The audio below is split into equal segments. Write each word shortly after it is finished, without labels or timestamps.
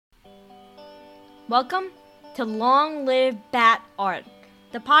Welcome to Long Live Bat Art,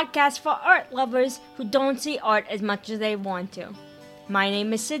 the podcast for art lovers who don't see art as much as they want to. My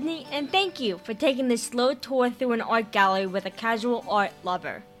name is Sydney, and thank you for taking this slow tour through an art gallery with a casual art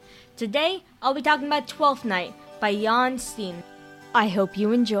lover. Today, I'll be talking about Twelfth Night by Steen. I hope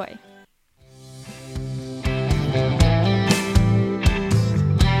you enjoy.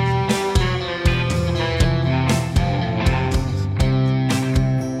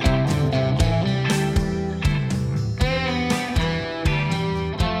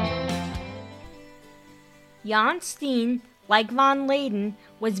 Steen, like von Leyden,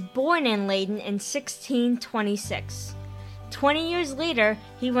 was born in Leyden in 1626. 20 years later,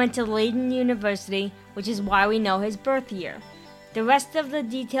 he went to Leyden University, which is why we know his birth year. The rest of the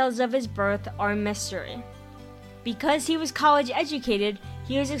details of his birth are a mystery. Because he was college educated,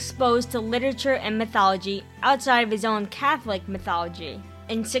 he was exposed to literature and mythology outside of his own Catholic mythology.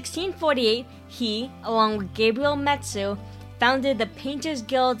 In 1648, he, along with Gabriel Metsu, founded the Painters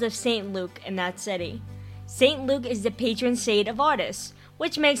Guild of St. Luke in that city. St. Luke is the patron saint of artists,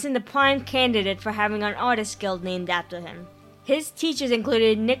 which makes him the prime candidate for having an artist guild named after him. His teachers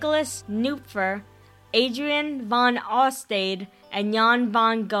included Nicholas Neupfer, Adrian von Ostade, and Jan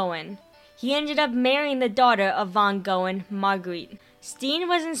von Goen. He ended up marrying the daughter of von Goen, Marguerite. Steen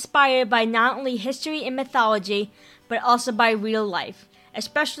was inspired by not only history and mythology, but also by real life,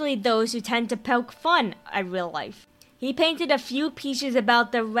 especially those who tend to poke fun at real life. He painted a few pieces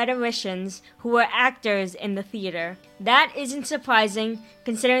about the rhetoricians who were actors in the theater. That isn't surprising,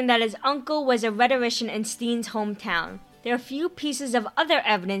 considering that his uncle was a rhetorician in Steen's hometown. There are few pieces of other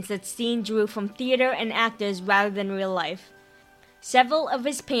evidence that Steen drew from theater and actors rather than real life. Several of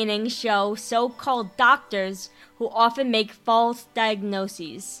his paintings show so-called doctors who often make false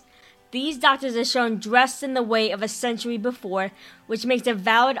diagnoses. These doctors are shown dressed in the way of a century before, which makes a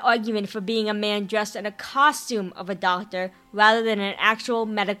valid argument for being a man dressed in a costume of a doctor rather than an actual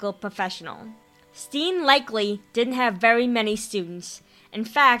medical professional. Steen likely didn't have very many students. In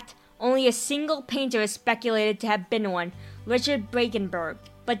fact, only a single painter is speculated to have been one, Richard Brakenberg.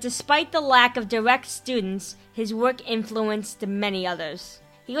 But despite the lack of direct students, his work influenced many others.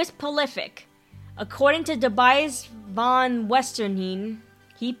 He was prolific. According to Tobias von Westerheen,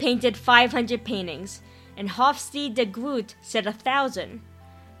 he painted 500 paintings, and Hofstede de Groot said 1,000.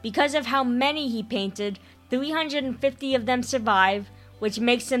 Because of how many he painted, 350 of them survive, which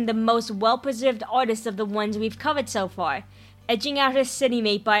makes him the most well-preserved artist of the ones we've covered so far, edging out his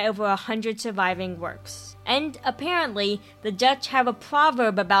citymate by over 100 surviving works. And apparently, the Dutch have a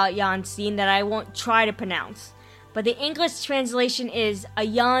proverb about Steen that I won't try to pronounce, but the English translation is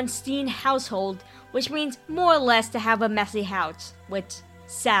a Steen household, which means more or less to have a messy house, which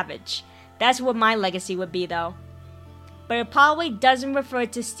savage. That's what my legacy would be, though. But it probably doesn't refer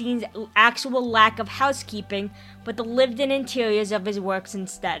to Steen's actual lack of housekeeping, but the lived-in interiors of his works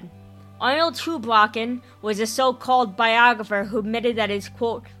instead. Arnold Houbraken was a so-called biographer who admitted that his,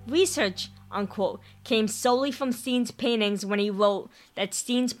 quote, research, unquote, came solely from Steen's paintings when he wrote that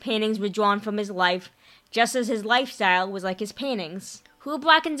Steen's paintings were drawn from his life, just as his lifestyle was like his paintings.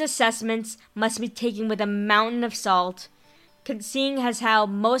 Houbraken's assessments must be taken with a mountain of salt, seeing as how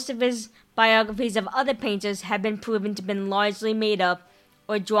most of his biographies of other painters have been proven to have been largely made up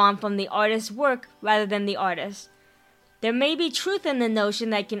or drawn from the artist's work rather than the artist. There may be truth in the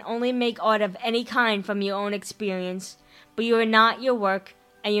notion that you can only make art of any kind from your own experience, but you are not your work,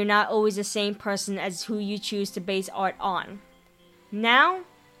 and you're not always the same person as who you choose to base art on. Now,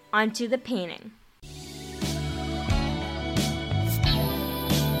 onto the painting.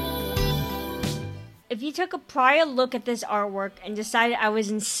 If you took a prior look at this artwork and decided I was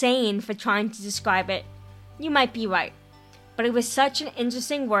insane for trying to describe it, you might be right. But it was such an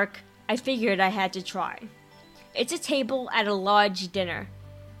interesting work, I figured I had to try. It's a table at a large dinner.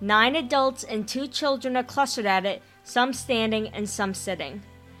 9 adults and 2 children are clustered at it, some standing and some sitting.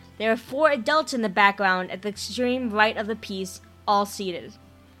 There are 4 adults in the background at the extreme right of the piece, all seated.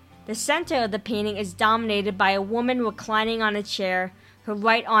 The center of the painting is dominated by a woman reclining on a chair, her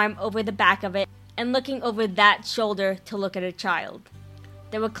right arm over the back of it, and looking over that shoulder to look at a child.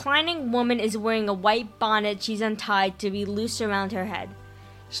 The reclining woman is wearing a white bonnet she's untied to be loose around her head.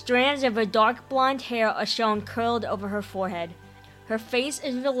 Strands of her dark blonde hair are shown curled over her forehead. Her face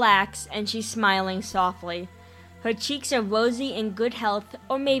is relaxed and she's smiling softly. Her cheeks are rosy in good health,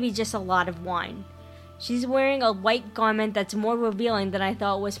 or maybe just a lot of wine. She's wearing a white garment that's more revealing than I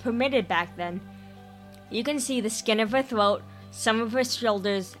thought was permitted back then. You can see the skin of her throat, some of her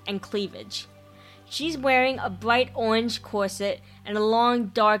shoulders, and cleavage. She's wearing a bright orange corset and a long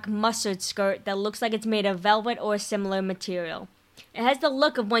dark mustard skirt that looks like it's made of velvet or a similar material. It has the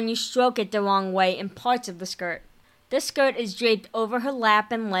look of when you stroke it the wrong way in parts of the skirt. This skirt is draped over her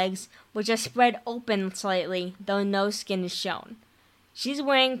lap and legs, which are spread open slightly, though no skin is shown. She's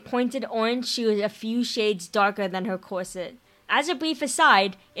wearing pointed orange shoes a few shades darker than her corset. As a brief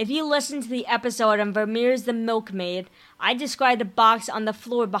aside, if you listen to the episode on Vermeer's The Milkmaid, I described a box on the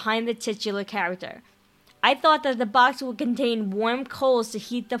floor behind the titular character. I thought that the box would contain warm coals to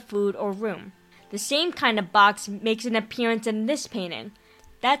heat the food or room. The same kind of box makes an appearance in this painting.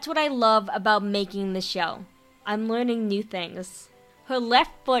 That's what I love about making the show. I'm learning new things. Her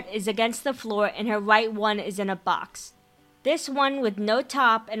left foot is against the floor and her right one is in a box. This one with no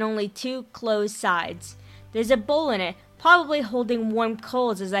top and only 2 closed sides. There's a bowl in it, probably holding warm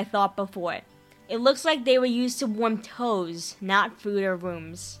coals as I thought before. It looks like they were used to warm toes, not food or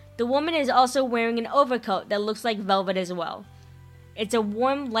rooms. The woman is also wearing an overcoat that looks like velvet as well. It's a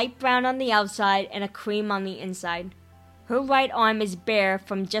warm light brown on the outside and a cream on the inside. Her right arm is bare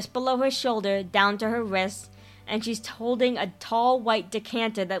from just below her shoulder down to her wrist, and she's holding a tall white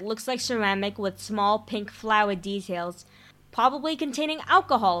decanter that looks like ceramic with small pink flower details, probably containing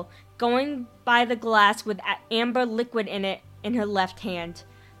alcohol, going by the glass with amber liquid in it in her left hand.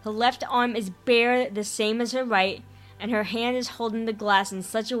 Her left arm is bare the same as her right, and her hand is holding the glass in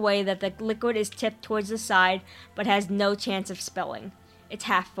such a way that the liquid is tipped towards the side but has no chance of spilling. It's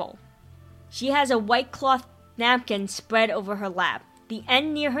half full. She has a white cloth napkin spread over her lap. The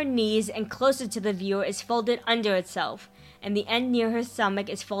end near her knees and closer to the viewer is folded under itself, and the end near her stomach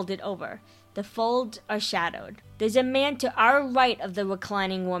is folded over. The folds are shadowed. There's a man to our right of the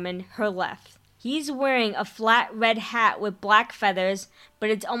reclining woman, her left. He's wearing a flat red hat with black feathers, but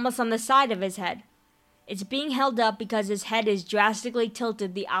it's almost on the side of his head. It's being held up because his head is drastically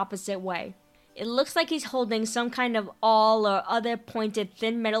tilted the opposite way. It looks like he's holding some kind of awl or other pointed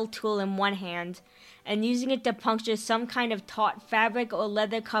thin metal tool in one hand, and using it to puncture some kind of taut fabric or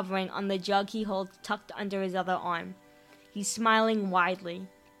leather covering on the jug he holds tucked under his other arm. He's smiling widely.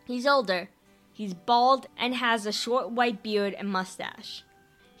 He's older. He's bald and has a short white beard and mustache.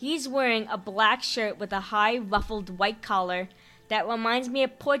 He's wearing a black shirt with a high ruffled white collar that reminds me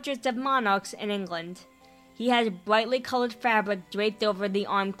of portraits of monarchs in England. He has brightly colored fabric draped over the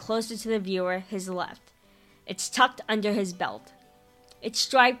arm closer to the viewer, his left. It's tucked under his belt. It's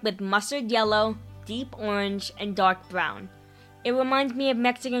striped with mustard yellow, deep orange, and dark brown. It reminds me of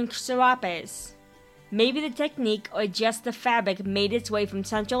Mexican serapes. Maybe the technique or just the fabric made its way from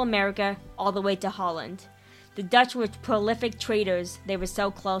Central America all the way to Holland. The Dutch were prolific traders, they were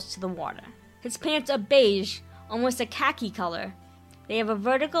so close to the water. His pants are beige, almost a khaki color. They have a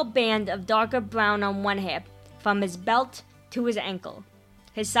vertical band of darker brown on one hip, from his belt to his ankle.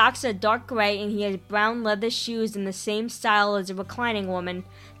 His socks are dark gray and he has brown leather shoes in the same style as a reclining woman,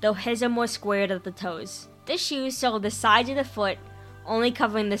 though his are more squared at the toes. The shoes show the sides of the foot, only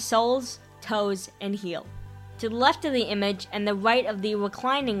covering the soles, toes, and heel. To the left of the image and the right of the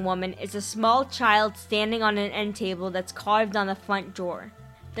reclining woman is a small child standing on an end table that's carved on the front drawer.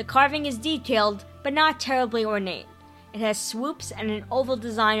 The carving is detailed, but not terribly ornate. It has swoops and an oval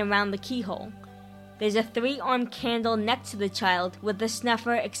design around the keyhole. There's a 3-armed candle next to the child with the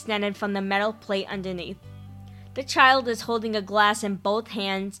snuffer extended from the metal plate underneath. The child is holding a glass in both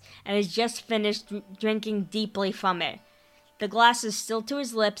hands and has just finished drinking deeply from it. The glass is still to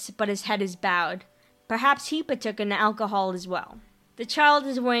his lips, but his head is bowed. Perhaps he partook in alcohol as well. The child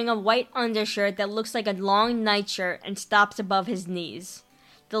is wearing a white undershirt that looks like a long nightshirt and stops above his knees.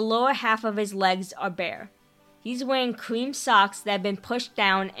 The lower half of his legs are bare. He's wearing cream socks that have been pushed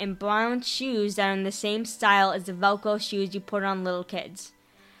down and brown shoes that are in the same style as the Velcro shoes you put on little kids.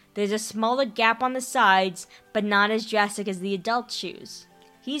 There's a smaller gap on the sides, but not as drastic as the adult shoes.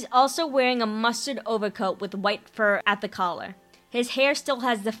 He's also wearing a mustard overcoat with white fur at the collar. His hair still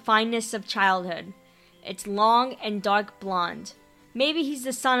has the fineness of childhood. It's long and dark blonde. Maybe he's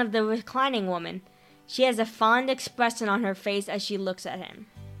the son of the reclining woman. She has a fond expression on her face as she looks at him.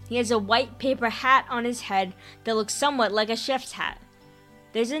 He has a white paper hat on his head that looks somewhat like a chef's hat.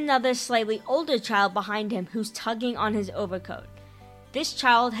 There's another slightly older child behind him who's tugging on his overcoat. This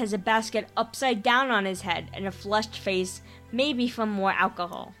child has a basket upside down on his head and a flushed face, maybe from more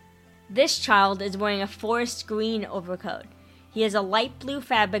alcohol. This child is wearing a forest green overcoat. He has a light blue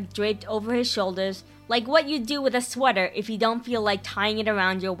fabric draped over his shoulders, like what you do with a sweater if you don't feel like tying it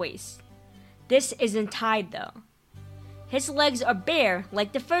around your waist. This isn't tied though. His legs are bare,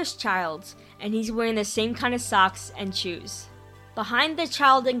 like the first child's, and he's wearing the same kind of socks and shoes. Behind the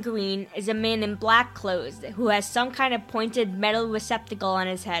child in green is a man in black clothes who has some kind of pointed metal receptacle on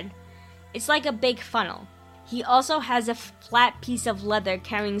his head. It's like a big funnel. He also has a flat piece of leather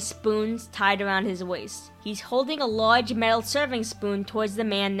carrying spoons tied around his waist. He's holding a large metal serving spoon towards the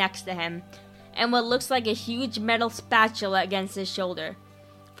man next to him, and what looks like a huge metal spatula against his shoulder.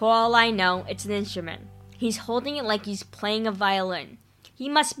 For all I know, it's an instrument. He's holding it like he's playing a violin. He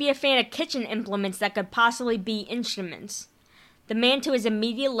must be a fan of kitchen implements that could possibly be instruments. The man to his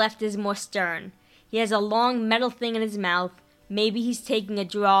immediate left is more stern. He has a long metal thing in his mouth. Maybe he's taking a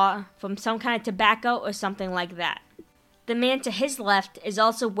draw from some kind of tobacco or something like that. The man to his left is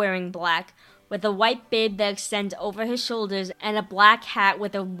also wearing black, with a white bib that extends over his shoulders and a black hat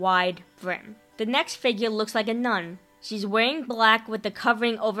with a wide brim. The next figure looks like a nun. She's wearing black with the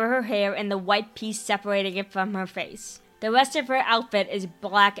covering over her hair and the white piece separating it from her face. The rest of her outfit is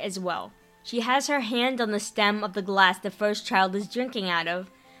black as well. She has her hand on the stem of the glass the first child is drinking out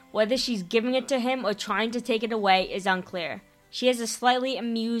of. Whether she's giving it to him or trying to take it away is unclear. She has a slightly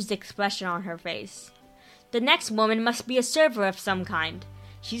amused expression on her face. The next woman must be a server of some kind.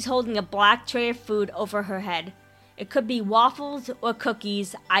 She's holding a black tray of food over her head. It could be waffles or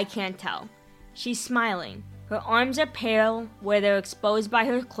cookies, I can't tell. She's smiling. Her arms are pale where they're exposed by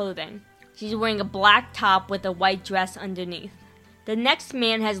her clothing. She's wearing a black top with a white dress underneath. The next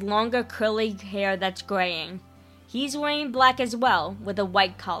man has longer curly hair that's graying. He's wearing black as well, with a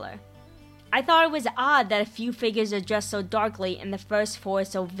white collar. I thought it was odd that a few figures are dressed so darkly and the first four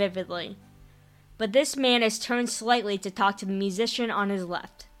so vividly. But this man has turned slightly to talk to the musician on his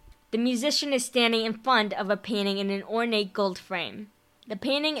left. The musician is standing in front of a painting in an ornate gold frame. The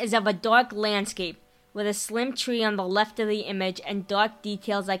painting is of a dark landscape, with a slim tree on the left of the image and dark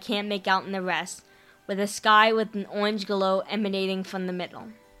details I can't make out in the rest, with a sky with an orange glow emanating from the middle.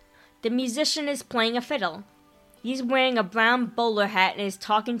 The musician is playing a fiddle. He's wearing a brown bowler hat and is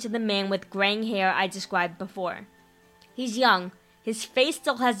talking to the man with graying hair I described before. He's young. His face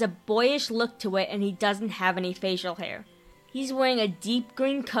still has a boyish look to it and he doesn't have any facial hair. He's wearing a deep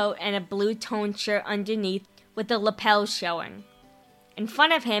green coat and a blue-toned shirt underneath with the lapels showing. In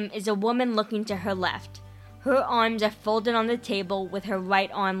front of him is a woman looking to her left. Her arms are folded on the table with her right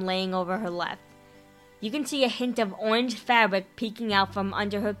arm laying over her left. You can see a hint of orange fabric peeking out from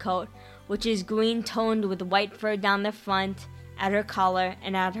under her coat, which is green toned with white fur down the front, at her collar,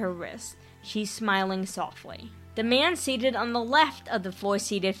 and at her wrist. She's smiling softly. The man seated on the left of the four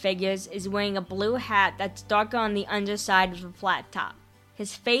seated figures is wearing a blue hat that's darker on the underside of the flat top.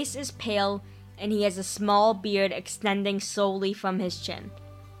 His face is pale, and he has a small beard extending solely from his chin.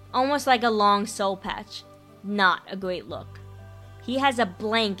 Almost like a long soul patch. Not a great look. He has a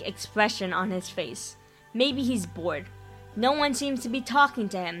blank expression on his face. Maybe he's bored. No one seems to be talking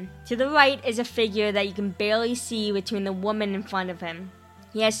to him. To the right is a figure that you can barely see between the woman in front of him.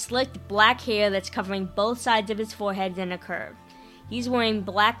 He has slicked black hair that's covering both sides of his forehead in a curve. He's wearing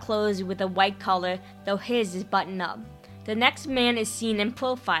black clothes with a white collar, though his is buttoned up. The next man is seen in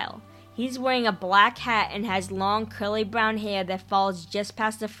profile. He's wearing a black hat and has long curly brown hair that falls just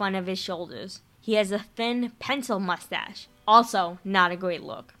past the front of his shoulders. He has a thin pencil mustache. Also, not a great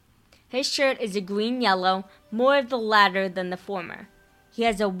look. His shirt is a green-yellow, more of the latter than the former. He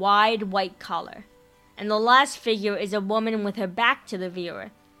has a wide white collar. And the last figure is a woman with her back to the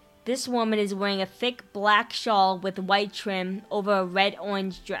viewer. This woman is wearing a thick black shawl with white trim over a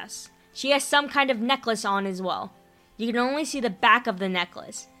red-orange dress. She has some kind of necklace on as well. You can only see the back of the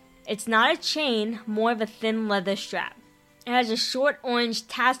necklace. It's not a chain, more of a thin leather strap. It has a short orange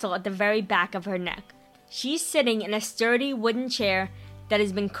tassel at the very back of her neck. She's sitting in a sturdy wooden chair that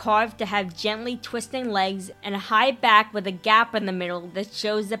has been carved to have gently twisting legs and a high back with a gap in the middle that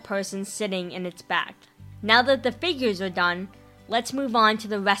shows the person sitting in its back. Now that the figures are done, let's move on to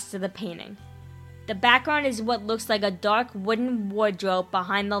the rest of the painting. The background is what looks like a dark wooden wardrobe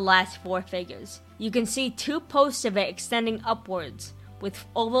behind the last four figures. You can see two posts of it extending upwards, with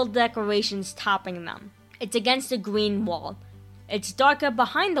oval decorations topping them. It's against a green wall. It's darker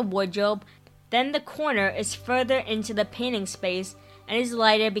behind the wardrobe, then the corner is further into the painting space and is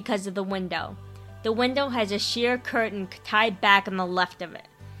lighter because of the window. The window has a sheer curtain tied back on the left of it.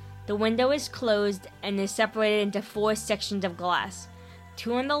 The window is closed and is separated into four sections of glass,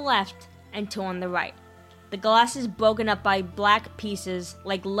 two on the left and two on the right. The glass is broken up by black pieces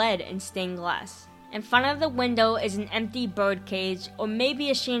like lead in stained glass. In front of the window is an empty bird cage or maybe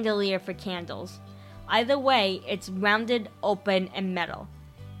a chandelier for candles. Either way, it's rounded, open, and metal.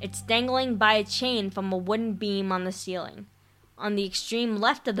 It's dangling by a chain from a wooden beam on the ceiling. On the extreme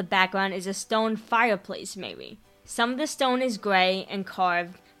left of the background is a stone fireplace, maybe. Some of the stone is gray and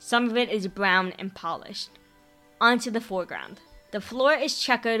carved, some of it is brown and polished. On to the foreground. The floor is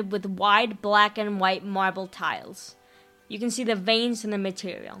checkered with wide black and white marble tiles. You can see the veins in the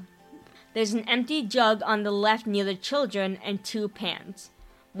material. There's an empty jug on the left near the children and 2 pans.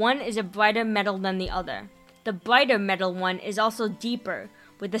 One is a brighter metal than the other. The brighter metal one is also deeper,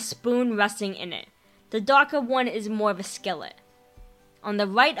 with a spoon resting in it. The darker one is more of a skillet. On the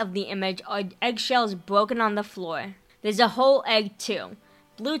right of the image are eggshells broken on the floor. There's a whole egg too,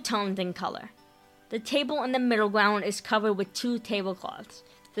 blue toned in color. The table in the middle ground is covered with 2 tablecloths.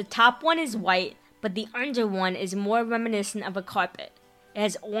 The top one is white, but the under one is more reminiscent of a carpet. It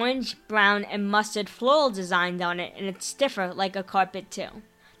has orange, brown, and mustard floral designs on it, and it's stiffer like a carpet too.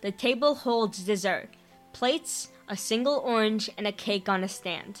 The table holds dessert, plates, a single orange, and a cake on a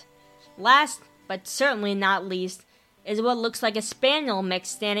stand. Last, but certainly not least, is what looks like a spaniel mix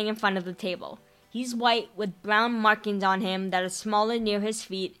standing in front of the table. He's white with brown markings on him that are smaller near his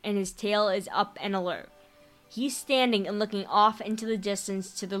feet, and his tail is up and alert. He's standing and looking off into the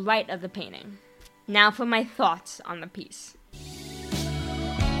distance to the right of the painting. Now for my thoughts on the piece.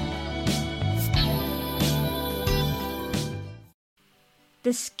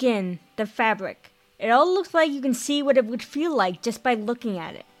 The skin, the fabric, it all looks like you can see what it would feel like just by looking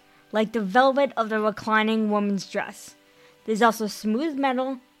at it, like the velvet of the reclining woman's dress. There's also smooth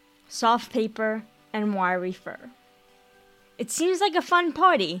metal, soft paper, and wiry fur. It seems like a fun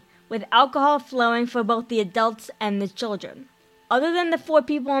party, with alcohol flowing for both the adults and the children. Other than the 4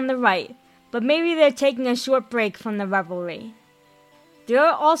 people on the right, but maybe they're taking a short break from the revelry. There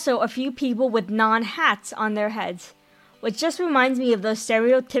are also a few people with non-hats on their heads, which just reminds me of those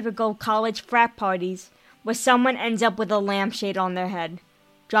stereotypical college frat parties where someone ends up with a lampshade on their head.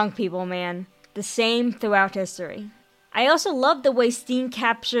 Drunk people, man. The same throughout history. I also love the way Steen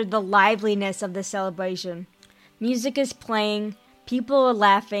captured the liveliness of the celebration. Music is playing, people are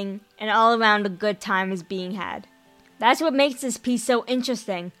laughing, and all around a good time is being had. That's what makes this piece so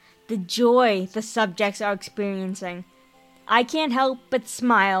interesting, the joy the subjects are experiencing. I can't help but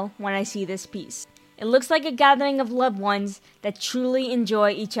smile when I see this piece. It looks like a gathering of loved ones that truly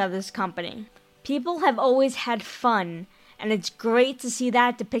enjoy each other's company. People have always had fun, and it's great to see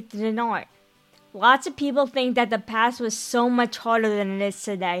that depicted in art. Lots of people think that the past was so much harder than it is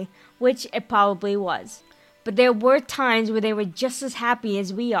today, which it probably was. But there were times where they were just as happy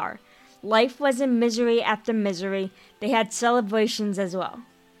as we are. Life wasn't misery after misery, they had celebrations as well.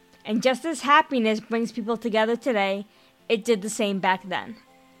 And just as happiness brings people together today, it did the same back then.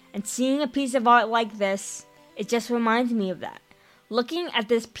 And seeing a piece of art like this, it just reminds me of that. Looking at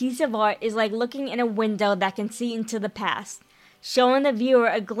this piece of art is like looking in a window that can see into the past, showing the viewer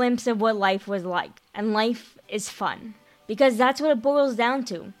a glimpse of what life was like. And life is fun. Because that's what it boils down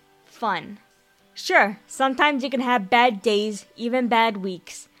to. Fun. Sure, sometimes you can have bad days, even bad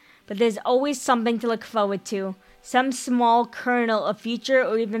weeks. But there's always something to look forward to. Some small kernel of future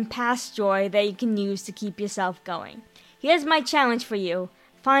or even past joy that you can use to keep yourself going. Here's my challenge for you.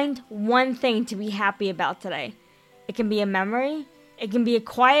 Find one thing to be happy about today. It can be a memory. It can be a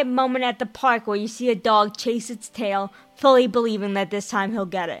quiet moment at the park where you see a dog chase its tail, fully believing that this time he'll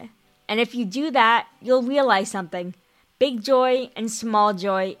get it. And if you do that, you'll realize something. Big joy and small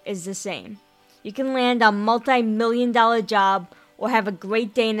joy is the same. You can land a multi-million-dollar job or have a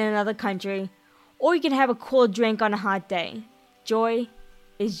great day in another country, or you can have a cool drink on a hot day. Joy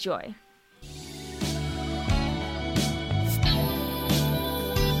is joy.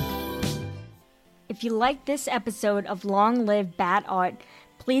 If you like this episode of Long Live Bad Art,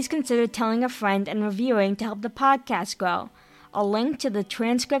 please consider telling a friend and reviewing to help the podcast grow. A link to the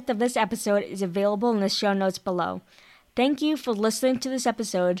transcript of this episode is available in the show notes below. Thank you for listening to this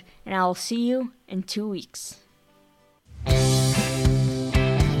episode, and I will see you in 2 weeks.